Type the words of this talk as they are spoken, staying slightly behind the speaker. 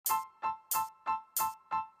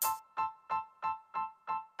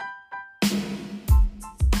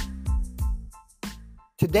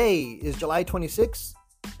Today is July 26th,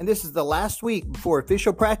 and this is the last week before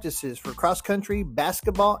official practices for cross country,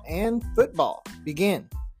 basketball, and football begin.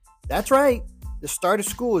 That's right, the start of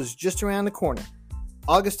school is just around the corner.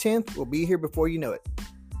 August 10th will be here before you know it.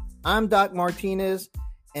 I'm Doc Martinez,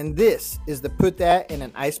 and this is the Put That in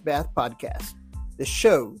an Ice Bath podcast, the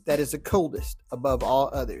show that is the coldest above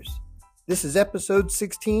all others. This is episode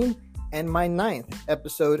 16 and my 9th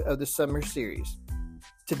episode of the summer series.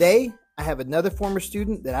 Today, I have another former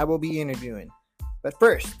student that I will be interviewing. But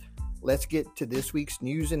first, let's get to this week's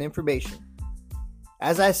news and information.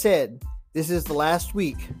 As I said, this is the last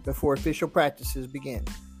week before official practices begin.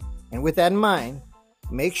 And with that in mind,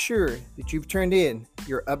 make sure that you've turned in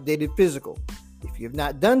your updated physical. If you have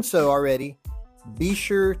not done so already, be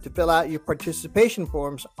sure to fill out your participation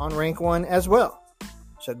forms on Rank 1 as well.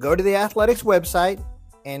 So go to the athletics website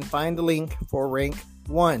and find the link for Rank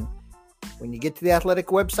 1. When you get to the athletic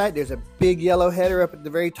website, there's a big yellow header up at the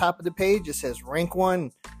very top of the page. It says Rank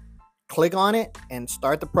 1. Click on it and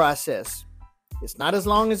start the process. It's not as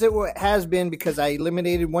long as it has been because I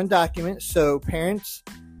eliminated one document. So parents,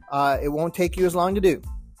 it won't take you as long to do.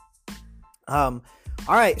 All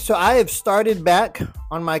right. So I have started back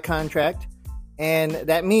on my contract. And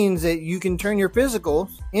that means that you can turn your physicals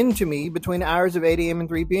into me between the hours of 8 a.m. and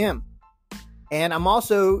 3 p.m. And I'm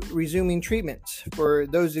also resuming treatments for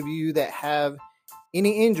those of you that have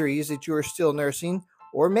any injuries that you are still nursing,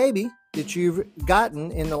 or maybe that you've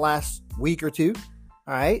gotten in the last week or two.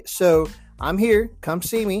 All right. So I'm here. Come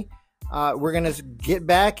see me. We're going to get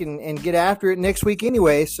back and get after it next week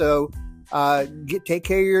anyway. So take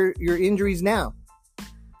care of your injuries now.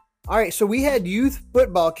 All right. So we had youth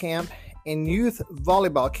football camp and youth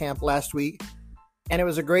volleyball camp last week, and it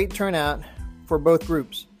was a great turnout for both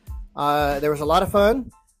groups. There was a lot of fun.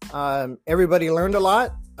 Everybody learned a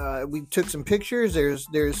lot. We took some pictures.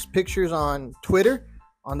 There's pictures on Twitter,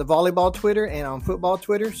 on the volleyball Twitter and on football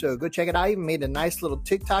Twitter. So go check it out. I even made a nice little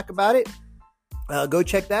TikTok about it. Go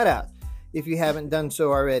check that out if you haven't done so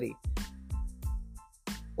already.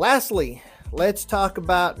 Lastly, let's talk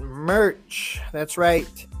about merch. That's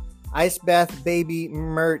right. Ice Bath Baby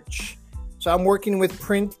merch. So I'm working with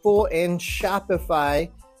Printful and Shopify.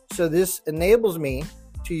 So this enables me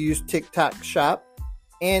to use TikTok Shop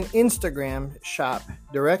and Instagram Shop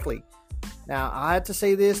directly. Now, I have to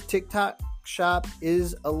say this, TikTok Shop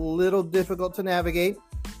is a little difficult to navigate.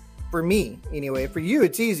 For me, anyway. For you,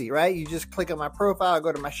 it's easy, right? You just click on my profile,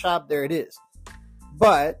 go to my shop, there it is.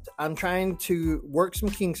 But I'm trying to work some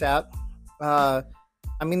kinks out.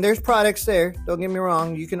 There's products there. Don't get me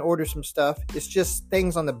wrong. You can order some stuff. It's just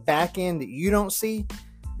things on the back end that you don't see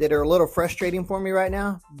that are a little frustrating for me right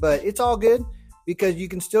now. But it's all good because you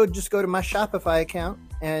can still just go to my Shopify account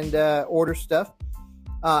and order stuff.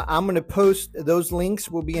 I'm going to post those links.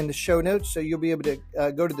 Will be in the show notes. So you'll be able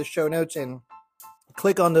to go to the show notes and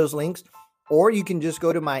click on those links. Or you can just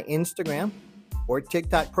go to my Instagram or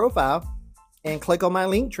TikTok profile and click on my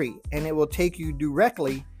link tree. And it will take you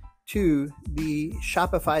directly to the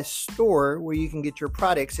Shopify store where you can get your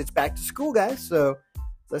products. It's back to school, guys. So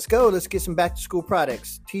let's go. Let's get some back to school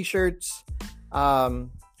products. T-shirts,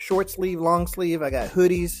 short sleeve, long sleeve. I got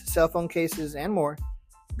hoodies, cell phone cases, and more.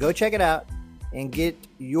 Go check it out and get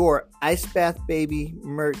your Ice Bath Baby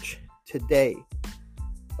merch today.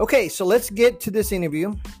 Okay, so let's get to this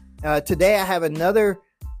interview. Today I have another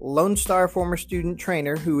Lone Star former student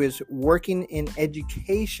trainer who is working in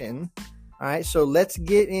education. All right, so let's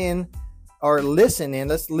get in or listen in.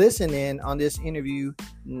 Let's listen in on this interview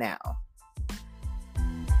now.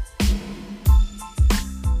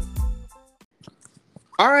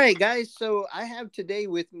 All right, guys. So I have today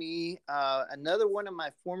with me another one of my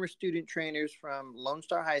former student trainers from Lone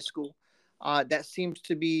Star High School. That seems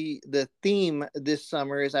to be the theme this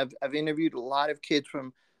summer. Is I've interviewed a lot of kids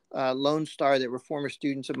from Lone Star that were former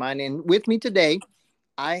students of mine. And with me today,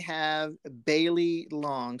 I have Bailey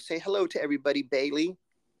Long. Say hello to everybody, Bailey.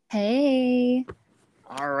 Hey.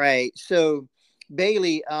 All right. So,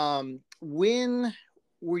 Bailey, when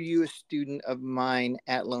were you a student of mine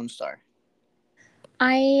at Lone Star?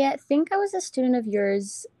 I think I was a student of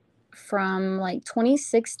yours from like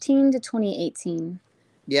 2016 to 2018.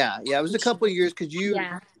 Yeah. It was a couple of years because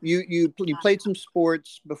you played some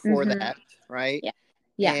sports before that, right? Yeah.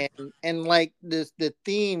 Yeah. And like the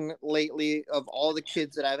theme lately of all the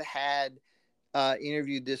kids that I've had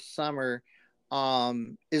interviewed this summer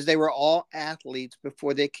is they were all athletes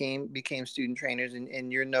before they became student trainers,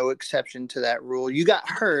 and you're no exception to that rule. You got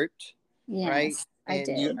hurt, right? I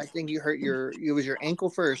did. I think you hurt it was your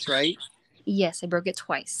ankle first, right? Yes, I broke it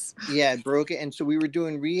twice. Yeah, I broke it. And so we were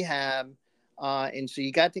doing rehab And so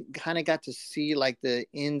you got to see like the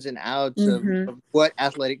ins and outs Mm-hmm. of what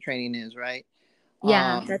athletic training is, right?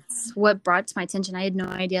 Yeah, Um, that's what brought to my attention. I had no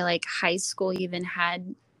idea like high school even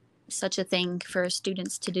had such a thing for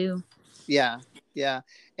students to do. yeah, yeah,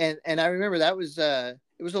 and I remember that was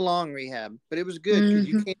it was a long rehab, but it was good because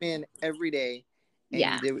you Mm-hmm. came in every day and you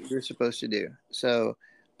Yeah. did what you were supposed to do. So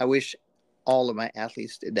I wish all of my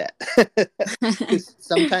athletes did that because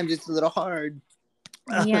sometimes it's a little hard.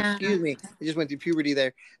 Yeah. Excuse me, I just went through puberty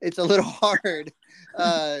there. It's a little hard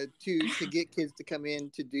to get kids to come in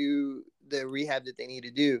to do the rehab that they need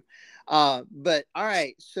to do. But all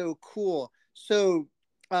right, so cool. So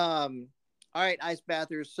all right, ice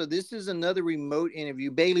bathers. So this is another remote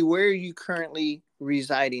interview. Bailey, where are you currently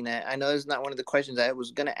residing at? I know that's not one of the questions I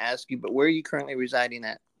was going to ask you, but where are you currently residing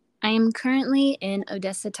at? I am currently in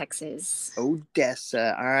Odessa, Texas.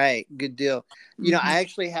 Odessa. All right, good deal. You know, Mm-hmm. I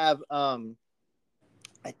actually have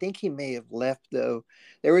I think he may have left though.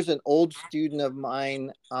 There was an old student of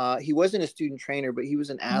mine. He wasn't a student trainer, but he was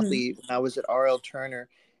an Mm-hmm. athlete when I was at RL Turner,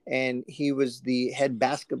 and he was the head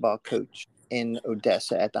basketball coach in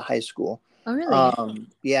Odessa at the high school. Oh, really?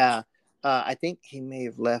 Yeah, I think he may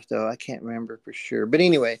have left though. I can't remember for sure. But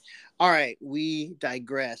anyway, all right, we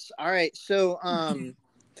digress. All right, so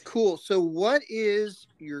cool. So, what is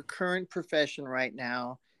your current profession right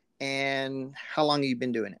now, and how long have you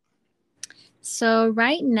been doing it? So,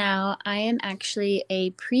 right now, I am actually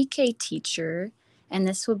a pre K teacher, and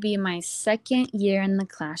this will be my second year in the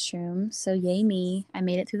classroom. So, yay, me. I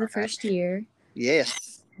made it through the All right. first year.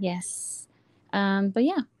 Yes. Yes. But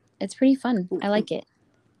yeah, it's pretty fun. I like it.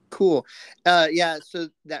 Cool. Yeah. So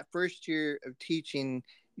that first year of teaching,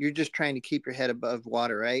 you're just trying to keep your head above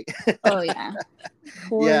water, right? Oh, yeah,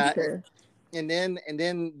 for Yeah. sure. And then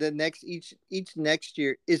the each next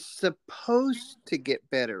year is supposed to get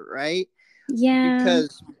better, right? Yeah.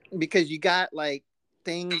 Because you got like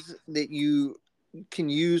things that you can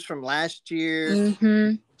use from last year,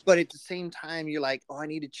 Mm-hmm. but at the same time you're like, oh, I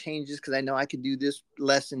need to change this because I know I could do this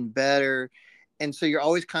lesson better. And so you're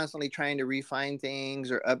always constantly trying to refine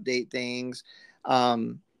things or update things.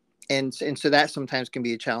 um and so that sometimes can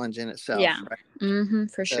be a challenge in itself, Yeah. right? Mm-hmm.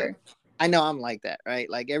 For So sure. I know I'm like that, right?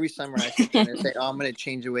 Like every summer I sit there and I say, oh, I'm going to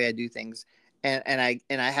change the way I do things. I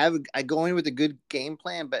go in with a good game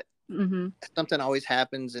plan, but Mm-hmm. something always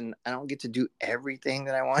happens and I don't get to do everything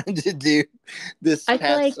that I wanted to do this I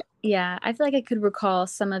feel like, past. yeah, I feel like I could recall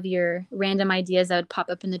some of your random ideas that would pop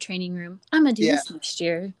up in the training room. I'm gonna do Yeah. this next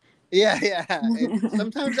year. Yeah. And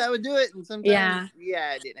sometimes I would do it, and sometimes, Yeah.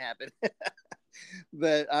 yeah, it didn't happen.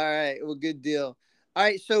 But all right, well, good deal. All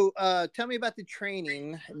right, so tell me about the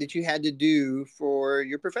training that you had to do for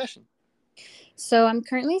your profession. So I'm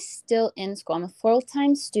currently still in school. I'm a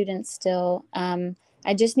full-time student still.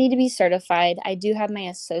 I just need to be certified. I do have my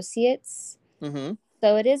associates. Mm-hmm.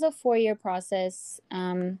 So it is a 4-year process.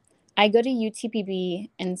 I go to UTPB,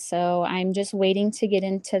 and so I'm just waiting to get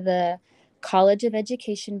into the College of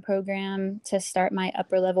Education program to start my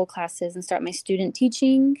upper level classes and start my student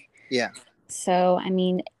teaching. Yeah, So, I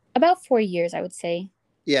mean, about 4 years, I would say.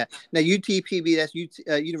 yeah. Now UTPB, that's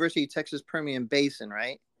University of Texas Permian Basin,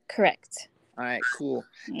 right? Correct. All right, cool.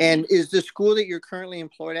 Yeah. And is the school that you're currently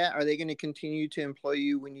employed at, are they going to continue to employ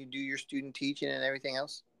you when you do your student teaching and everything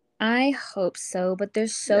else? I hope so, but they're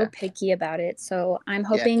so Yeah, picky about it. So I'm yeah.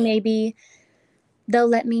 hoping maybe they'll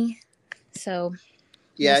let me. So we'll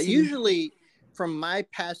Yeah, see. usually from my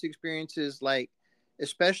past experiences, like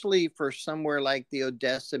especially for somewhere like the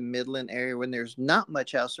Odessa Midland area when there's not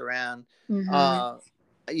much else around, Mm-hmm. uh,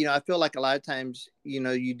 I feel like a lot of times,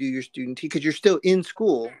 you do your student teach because you're still in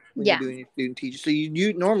school when you're Yeah. doing your student teach. So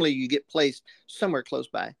you normally you get placed somewhere close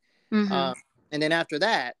by. Mm-hmm. Um, and then after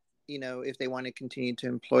that, if they want to continue to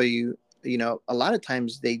employ you, a lot of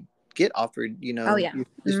times they get offered, Oh, yeah.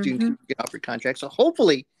 the student Mm-hmm. teachers get offered contracts. So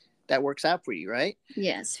hopefully that works out for you, right?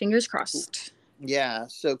 Yes. Fingers crossed. Yeah,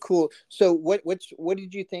 so cool. So what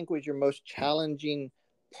did you think was your most challenging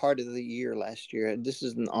part of the year last year? This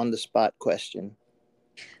is an on the spot question.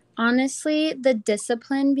 Honestly, the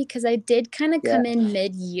discipline, because I did kind of Yeah. come in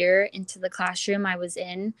mid year into the classroom I was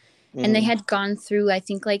in, and they Hmm. had gone through, I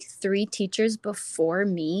think, like 3 teachers before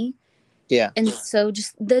me. Yeah. And so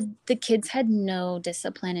just the kids had no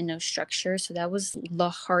discipline and no structure. So that was the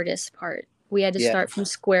hardest part. We had to Yeah. start from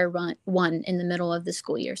one in the middle of the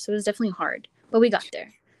school year. So it was definitely hard, but we got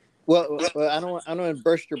there. Well, I don't want to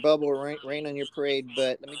burst your bubble or rain on your parade,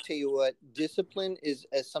 but let me tell you what, discipline is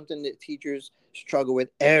something that teachers struggle with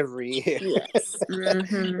every year. Yes.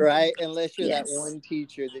 Mm-hmm. Right? Unless you're that Yes. one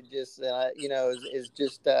teacher that just, is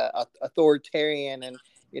just authoritarian and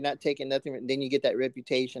you're not taking nothing, then you get that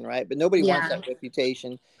reputation, right? But nobody wants Yeah. that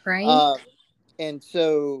reputation. Right. Um, And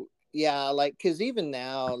so, yeah, like, because even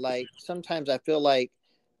now, like, sometimes I feel like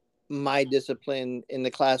my discipline in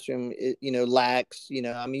the classroom, lacks.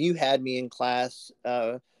 I mean, you had me in class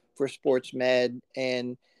for sports med,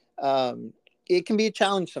 and um, it can be a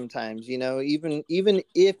challenge sometimes. Even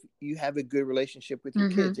if you have a good relationship with your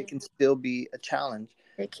Mm-hmm. kids, it can still be a challenge.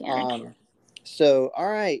 It can. Um, so all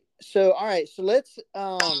right, so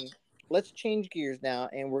let's change gears now,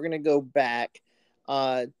 and we're gonna go back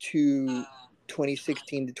to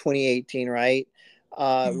 2016 to 2018, right?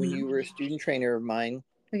 When you Mhm. were a student trainer of mine.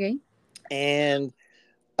 Okay. And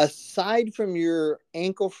aside from your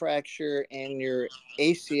ankle fracture and your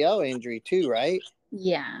ACL injury too, right?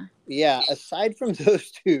 Yeah. Yeah, aside from those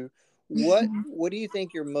two, what do you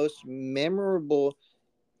think your most memorable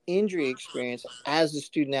injury experience as a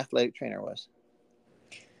student athletic trainer was?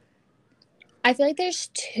 I feel like there's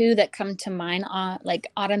two that come to mind like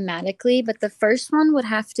automatically, but the first one would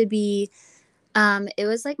have to be it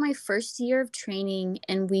was like my first year of training,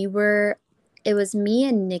 and it was me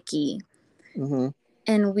and Nikki, Mm-hmm.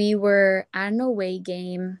 and we were at an away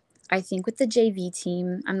game, I think with the JV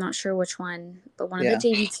team. I'm not sure which one, but one of the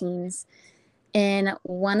Yeah. JV teams. And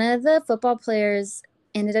one of the football players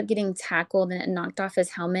ended up getting tackled, and it knocked off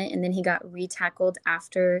his helmet, and then he got re-tackled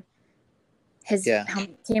after his Yeah.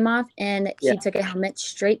 helmet came off, and he Yeah. took a helmet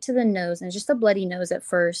straight to the nose, and just a bloody nose at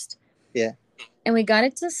first. Yeah. And we got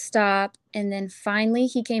it to stop, and then finally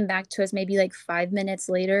he came back to us maybe like 5 minutes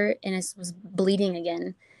later, and it was bleeding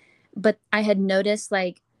again. But I had noticed,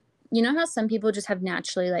 like, you know how some people just have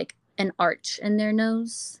naturally like an arch in their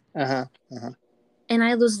nose? Uh-huh. Uh-huh. And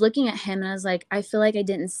I was looking at him and I was like, I feel like I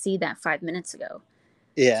didn't see that 5 minutes ago.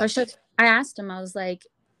 So Yeah. I asked him, I was like,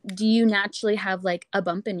 do you naturally have like a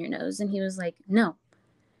bump in your nose? And he was like, no.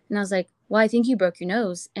 And I was like, well, I think you broke your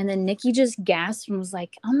nose. And then Nikki just gasped and was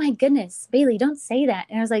like, oh my goodness, Bailey, don't say that.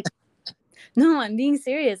 And I was like, no, I'm being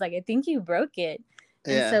serious. Like, I think you broke it.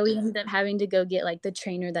 And Yeah. so we ended up having to go get like the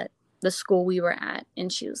trainer that the school we were at.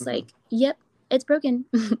 And she was Mhm. like, yep, it's broken.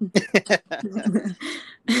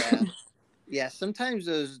 Yeah. Yeah. Sometimes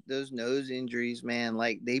those nose injuries, man,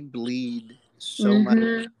 like they bleed so much.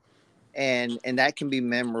 Mm-hmm. And that can be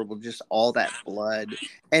memorable, just all that blood,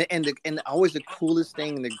 and always the coolest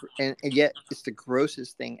thing, and yet it's the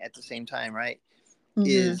grossest thing at the same time, right? Mm-hmm.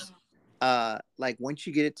 Is like once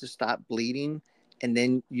you get it to stop bleeding, and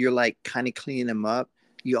then you're like kind of cleaning them up,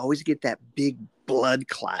 you always get that big blood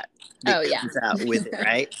clot Oh, that yeah. comes out with it,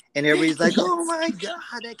 right? And everybody's like, oh Yes. my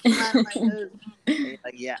god, that came out of my nose. And you're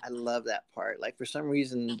like, yeah, I love that part. Like for some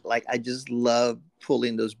reason, like I just love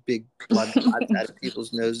pulling those big blood clots out of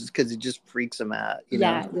people's noses because it just freaks them out.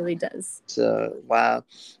 Yeah, it really does. So wow.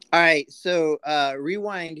 All right. So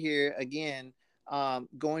rewind here again.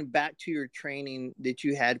 Going back to your training that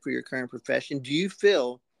you had for your current profession, do you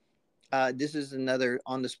feel this is another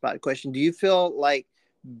on the spot question? Do you feel like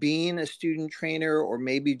being a student trainer, or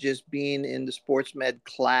maybe just being in the sports med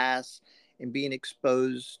class and being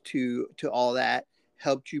exposed to all that,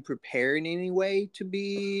 helped you prepare in any way to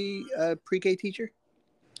be a pre-K teacher?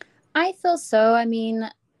 I feel so. I mean,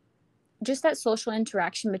 just that social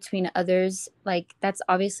interaction between others, like that's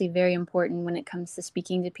obviously very important when it comes to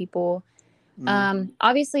speaking to people. Mm.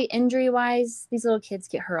 Obviously, injury wise, these little kids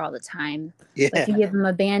get hurt all the time. Like you Yeah. give them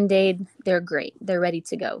a band aid, they're great. They're ready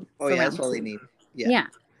to go Oh for yeah, that's round all they two. need. Yeah. Yeah.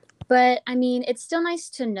 But I mean, it's still nice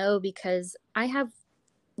to know because I have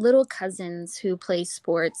little cousins who play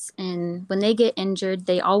sports, and when they get injured,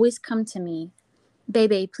 they always come to me,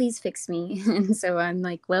 Baby, please fix me. And so I'm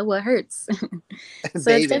like, well, what hurts? So it's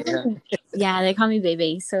Baby. Huh? definitely, yeah, they call me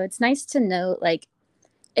Baby. So it's nice to know, like,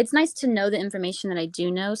 it's nice to know the information that I do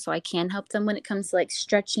know so I can help them when it comes to like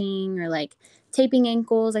stretching or like taping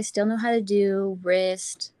ankles. I still know how to do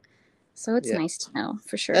wrist. So it's Yeah. nice to know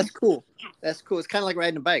for sure. That's cool. That's cool. It's kind of like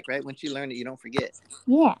riding a bike, right? Once you learn it, you don't forget.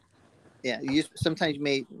 Yeah. Yeah. Sometimes you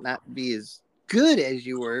may not be as good as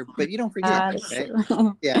you were, but you don't forget, That's right?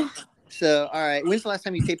 true. Yeah. So, all right. When's the last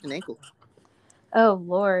time you taped an ankle? Oh,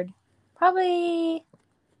 Lord. Probably,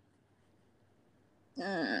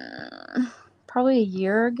 uh, probably a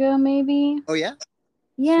year ago, maybe. Oh yeah.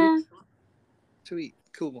 Sweet. Yeah. Sweet.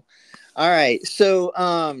 Cool. All right. So,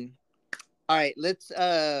 all right.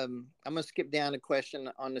 I'm gonna skip down a question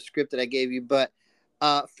on the script that I gave you, but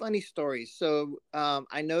funny stories. So,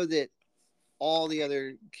 I know that all the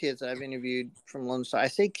other kids that I've interviewed from Lone Star, I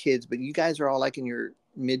say kids, but you guys are all like in your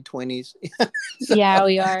mid-20s. so, Yeah,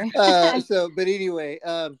 we are. but anyway,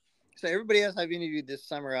 so everybody else I've interviewed this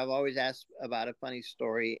summer, I've always asked about a funny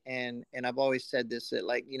story, and I've always said this, that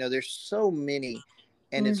like, there's so many,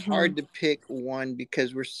 and it's Hmm. hard to pick one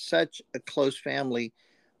because we're such a close family.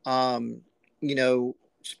 Um, you know,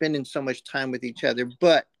 spending so much time with each other.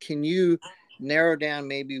 But can you narrow down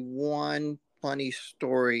maybe one funny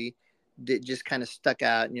story that just kind of stuck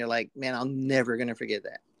out and you're like, man, I'm never going to forget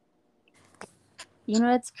that? You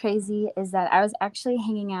know what's crazy is that I was actually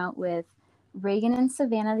hanging out with Reagan and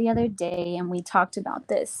Savannah the other day, and we talked about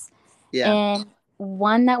this. Yeah. And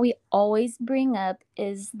one that we always bring up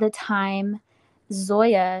is the time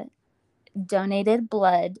Zoya donated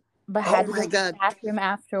blood but Oh had to go my to the God. bathroom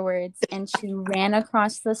afterwards, and she ran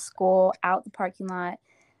across the school, out the parking lot,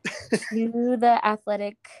 to the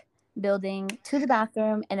athletic building, to the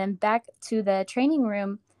bathroom, and then back to the training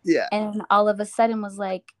room. Yeah. And all of a sudden was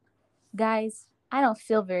like, guys, I don't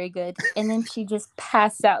feel very good. And then she just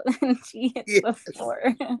passed out and she hits Yeah. the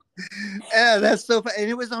floor. Yeah, that's so fun. And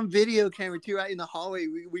it was on video camera too, right in the hallway.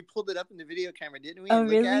 We pulled it up in the video camera, didn't we? Oh, And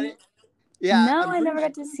look at really? it. Yeah, No, I'm I pretty never sure.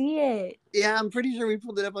 got to see it. Yeah, I'm pretty sure we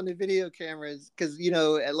pulled it up on the video cameras because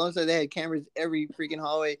at Lone Star they had cameras every freaking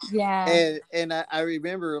hallway, Yeah. and I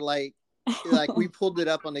remember like we pulled it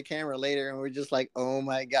up on the camera later and we're just like, oh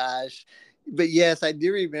my gosh. But yes, I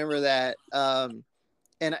do remember that.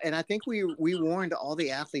 And I think we warned all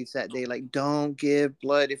the athletes that day, like, don't give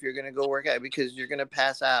blood if you're gonna go work out because you're gonna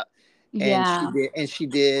pass out. And Yeah. she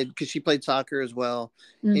did because she played soccer as well,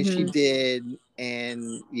 and she Mm-hmm. did,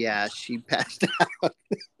 and yeah, she passed out.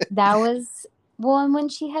 That was, well, and when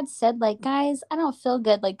she had said, like, guys, I don't feel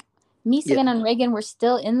good, like, me, Yeah, Savannah, and Reagan were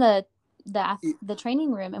still in y- the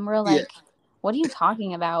training room, and we're yeah, like, what are you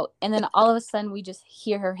talking about? And then all of a sudden we just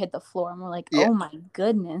hear her hit the floor, and we're like, yeah. oh my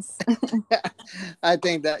goodness. I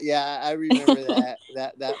think that, yeah, I remember that.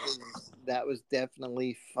 That was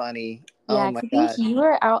definitely funny. Yeah, Oh 'cause my I think god. you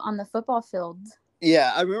were out on the football field.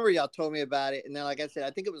 Yeah, I remember y'all told me about it, and then, like I said,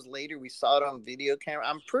 I think it was later we saw it on video camera.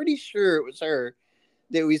 I'm pretty sure it was her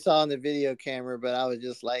that we saw on the video camera, but I was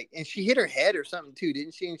just like, and she hit her head or something too,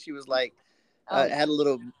 didn't she? And she was like, Oh, had a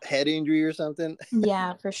little head injury or something.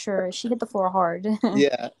 yeah, for sure. She hit the floor hard.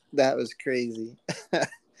 Yeah, that was crazy.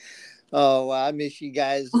 Oh, wow, I miss you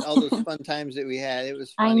guys. All those fun times that we had. It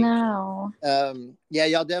was I funny. know. Yeah,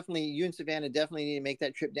 y'all definitely, you and Savannah definitely need to make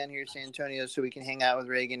that trip down here to San Antonio so we can hang out with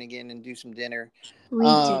Reagan again and do some dinner. We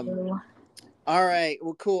Um, do. all right,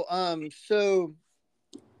 well, cool. So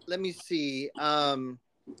let me see.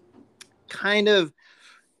 Kind of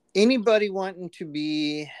anybody wanting to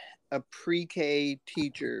be a pre-K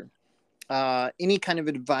teacher, any kind of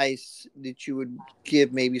advice that you would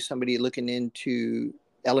give maybe somebody looking into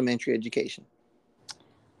elementary education?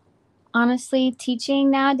 Honestly,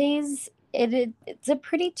 teaching nowadays, it's a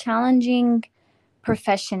pretty challenging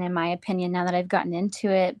profession in my opinion now that I've gotten into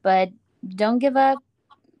it, but don't give up.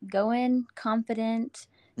 Go in confident.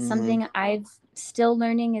 Mm-hmm. Something I've still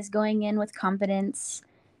learning is going in with confidence.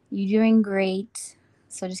 You're doing great.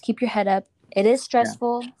 So just keep your head up. It is Yeah.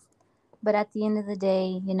 stressful, but at the end of the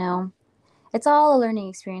day, it's all a learning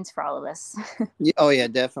experience for all of us. Yeah, oh yeah,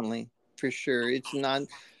 definitely, for sure.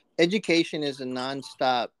 Education is a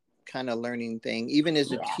nonstop kind of learning thing. Even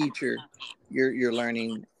as a Yeah. teacher, you're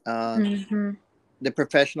learning. Mm-hmm. The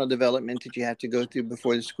professional development that you have to go through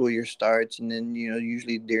before the school year starts, and then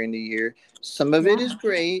usually during the year, some of it Yeah. is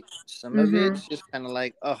great, some of Mm-hmm. it's just kind of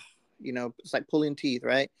like, oh, it's like pulling teeth,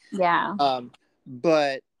 right? Yeah.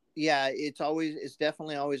 But yeah, it's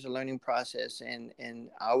definitely always a learning process, and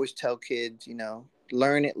I always tell kids,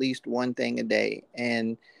 learn at least one thing a day.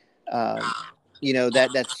 And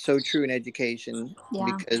that's so true in education Yeah.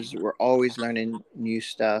 because we're always learning new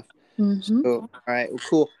stuff. Mm-hmm. So, all right, well,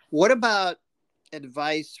 cool. What about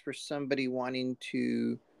advice for somebody wanting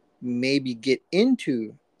to maybe get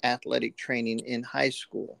into athletic training in high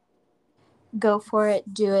school? Go for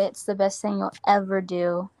it. Do it. It's the best thing you'll ever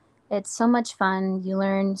do. It's so much fun. You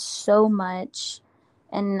learn so much.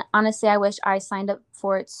 And honestly, I wish I signed up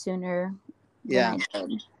for it sooner than Yeah. I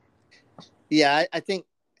did. Yeah, I think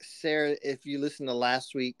Sarah, if you listen to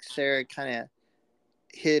last week, Sarah kind of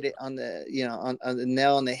hit it on the on the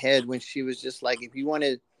nail on the head when she was just like, if you want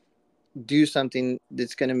to do something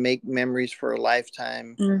that's going to make memories for a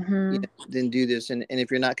lifetime, Mm-hmm. then do this. And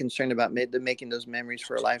if you're not concerned about making those memories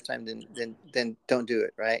for a lifetime, then don't do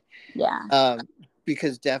it, right? Yeah.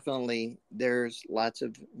 Because definitely there's lots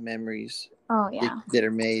of memories Oh, yeah. that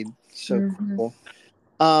are made. So Mm-hmm. cool.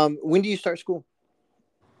 When do you start school?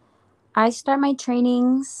 I start my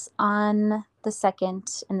trainings on the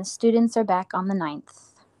 2nd, and the students are back on the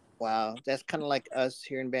 9th. Wow, that's kind of like us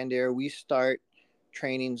here in Bandera. We start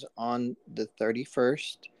trainings on the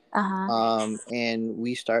 31st, Uh-huh. and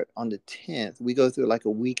we start on the 10th. We go through like a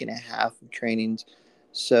week and a half of trainings.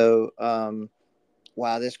 So,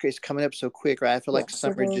 wow, that's great. It's coming up so quick, right? I feel like Yes, it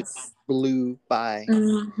summer just is. blew by.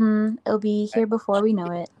 Mm-hmm. It'll be here before we know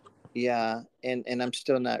it. Yeah, and I'm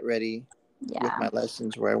still not ready with Yeah. my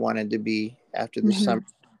lessons where I wanted to be after the Hmm. summer.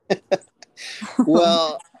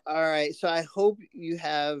 Well, all right. So I hope you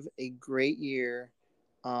have a great year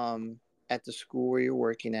um, at the school where you're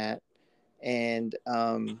working at. And,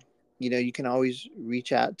 you can always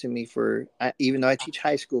reach out to me even though I teach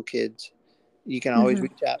high school kids, you can always Hmm.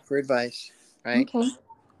 reach out for advice, right? Okay,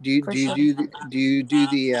 for sure. Do you do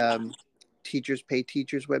the Teachers Pay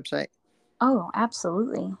Teachers website? Oh,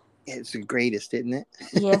 absolutely. It's the greatest, isn't it?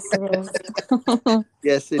 Yes, it is.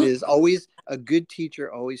 Yes, it is. Always a good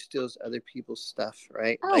teacher always steals other people's stuff,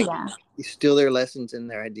 right? Oh, Like yeah. you steal their lessons and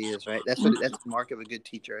their ideas, right? Mhm. That's the mark of a good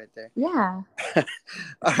teacher right there. Yeah.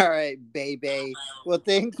 All right, baby. Well,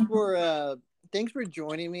 thanks for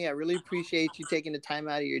joining me. I really appreciate you taking the time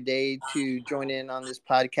out of your day to join in on this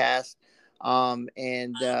podcast.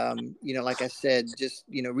 Like I said, just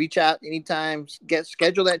reach out anytime.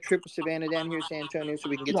 Schedule that trip to Savannah down here, San Antonio, so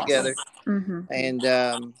we can get together. Yes. Hmm.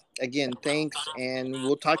 And again, thanks, and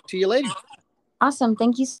we'll talk to you later. Awesome.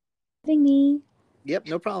 Thank you so much for having me. Yep,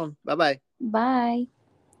 no problem. Bye bye. Bye.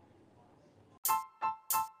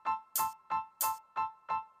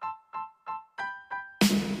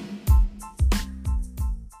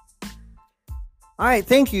 All right,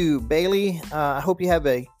 thank you, Bailey. I hope you have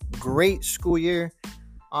a great school year.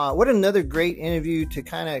 What another great interview to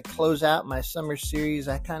kind of close out my summer series.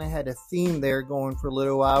 I kind of had a theme there going for a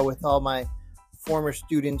little while with all my former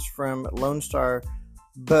students from Lone Star.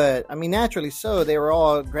 But I mean, naturally so, they were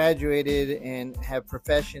all graduated and have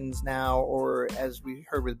professions now, or as we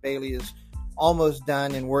heard with Bailey, is almost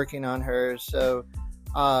done and working on hers. So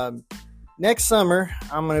next summer,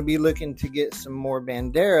 I'm going to be looking to get some more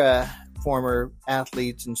Bandera former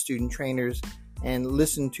athletes and student trainers and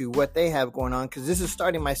listen to what they have going on, because this is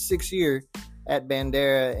starting my 6th year at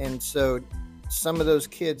Bandera. And so some of those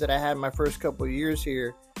kids that I had my first couple of years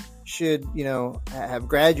here should, have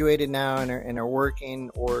graduated now and are working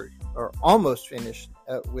or almost finished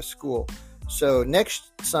with school. So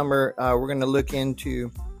next summer, we're going to look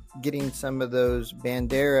into getting some of those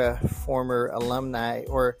Bandera former alumni,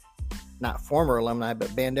 or not former alumni, but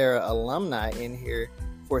Bandera alumni in here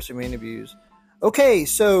for some interviews. Okay,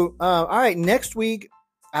 so all right, next week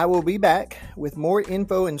I will be back with more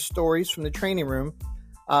info and stories from the training room.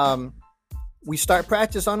 We start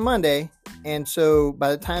practice on Monday, and so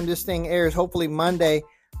by the time this thing airs, hopefully Monday,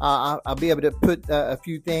 I'll be able to put a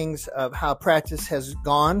few things of how practice has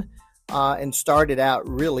gone and started out,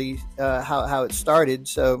 really, how it started.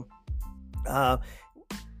 So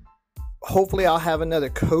hopefully I'll have another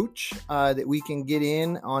coach that we can get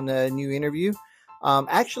in on a new interview.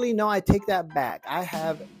 Actually, no, I take that back. I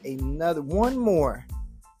have one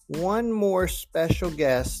more special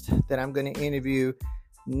guest that I'm going to interview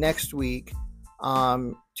next week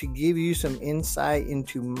to give you some insight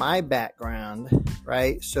into my background,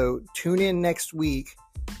 right? So tune in next week.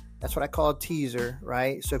 That's what I call a teaser,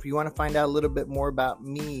 right? So if you want to find out a little bit more about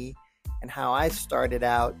me and how I started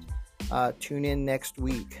out, tune in next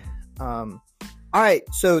week. All right,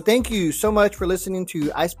 so thank you so much for listening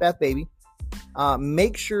to Ice Bath Baby.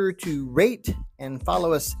 Make sure to rate and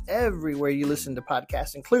follow us everywhere you listen to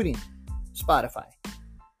podcasts, including Spotify,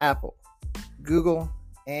 Apple, Google,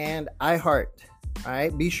 and iHeart. All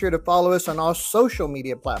right, be sure to follow us on all social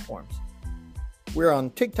media platforms. We're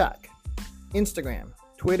on TikTok, Instagram,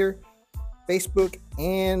 Twitter, Facebook,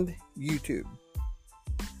 and YouTube.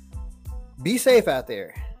 Be safe out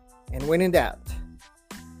there, and when in doubt,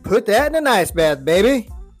 put that in an ice bath, baby.